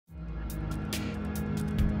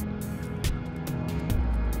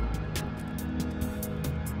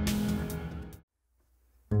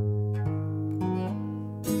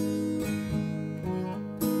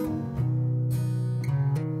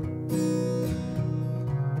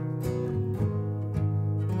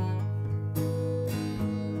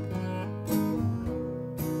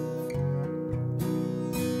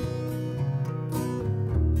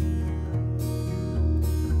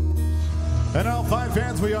And now, fight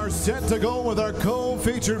fans, we are set to go with our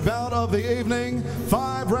co-featured bout of the evening.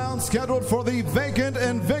 5 rounds scheduled for the vacant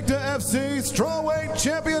Invicta FC Strawweight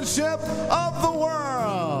Championship of the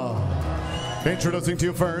World. Introducing to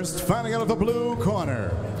you first, fighting out of the blue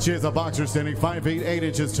corner. She is a boxer standing 5 feet 8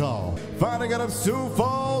 inches tall. Fighting out of Sioux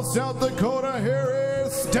Falls, South Dakota, here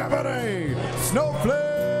is Stephanie Snowflake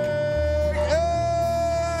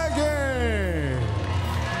Eggink.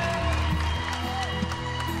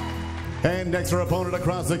 And next, her opponent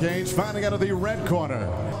across the cage, fighting out of the red corner.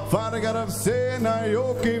 Fighting out of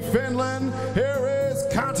Seinäjoki, Finland, here is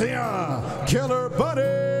Katja Killer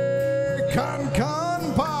Buddy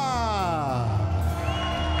Kankaanpää.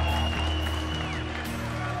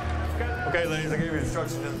 Okay, ladies, I gave you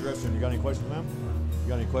instructions in the dressing room. You got any questions, ma'am? You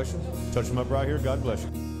got any questions? Touch them up right here. God bless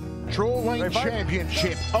you. Strawweight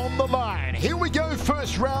Championship on the line. Here we go,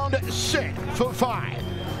 first round, set for 5.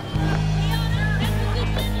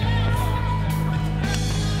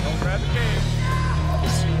 Don't grab the cage.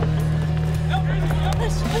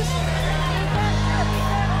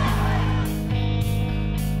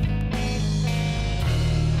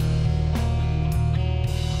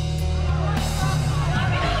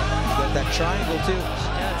 That triangle too.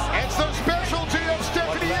 It's the specialty of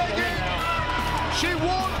Stephanie Eggink. She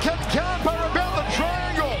warned Kankaanpää about the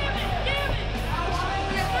triangle.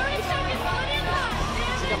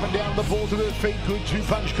 Up and down the ball to her feet. Good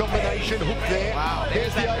two-punch combination. Hook there. Wow.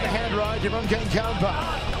 There's the overhand right from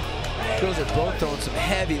Kankaanpää. Girls are both throwing some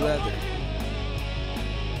heavy leather.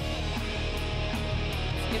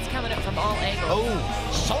 It's coming up from all angles.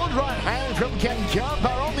 Oh, solid right hand from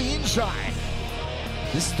Kankaanpää on the inside.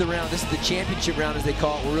 This is the round. This is the championship round, as they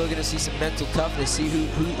call it. We're really going to see some mental toughness. See who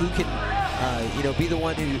can, be the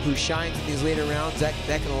one who shines in these later rounds. That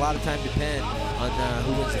can a lot of time depend on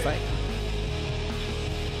who wins the fight.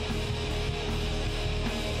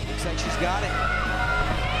 Looks like she's got it.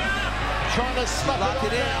 Trying to slap Locked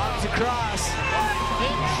it in. Arms across.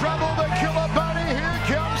 In trouble, the killer bunny. Here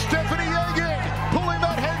comes Stephanie Eggink, pulling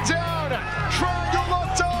that head down. Triangle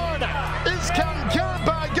locked on. Is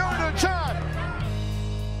Kankaanpää going to tap?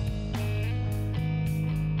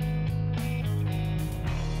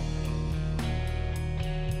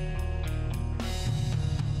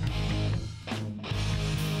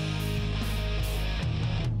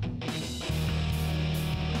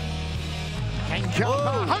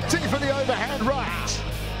 Kankaanpää hunting for the overhand right.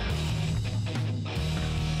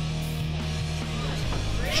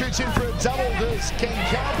 Shoots in for a double. There's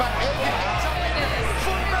Kankaanpää.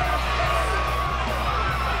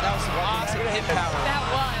 That was some awesome hip power. That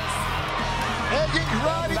was. Eggink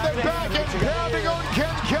riding the back and pounding on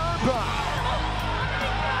Kankaanpää.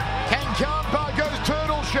 Kankaanpää goes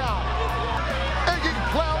turtle sharp. Eggink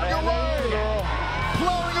plowing away.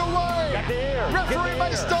 Plowing away. Referee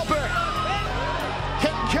may stop it.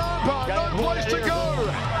 Kankaanpää, no place to go.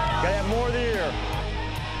 Gotta have more of the ear.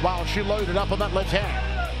 Wow, she loaded up on that left hand.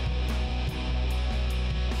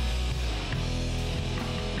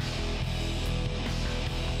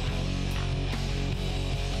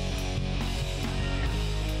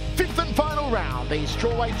 Fifth and final round, the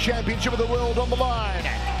Strawweight Championship of the World on the line.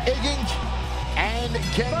 Eggink and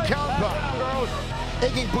Kankaanpää.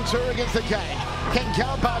 Eggink puts her against the cage.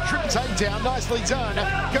 Kankaanpää trim takedown, nicely done.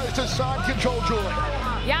 Goes to side control, Julie.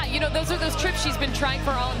 Yeah, you know, those are those trips she's been trying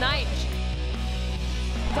for all night.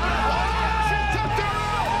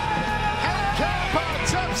 Kankaanpää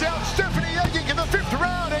taps out Stephanie Eggink in the 5th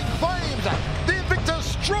round and claims the Invicta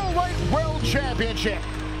Strawweight World Championship.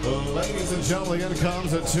 Ladies and gentlemen, in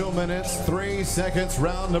comes at 2 minutes, 3 seconds,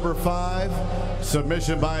 round number 5.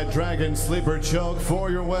 Submission by Dragon Sleeper Choke for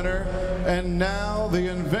your winner. And now the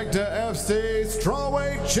Invicta FC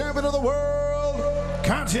Strawweight Champion of the World,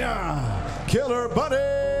 Katja Killer Buddy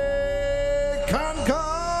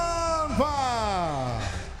Kankaanpää.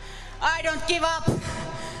 I don't give up.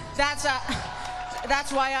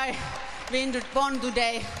 That's why I won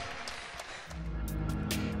today.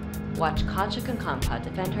 Watch Katja Kankaanpää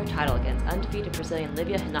defend her title against undefeated Brazilian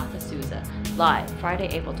Livia Renata Souza live Friday,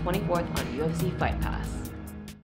 April 24th on UFC Fight Pass.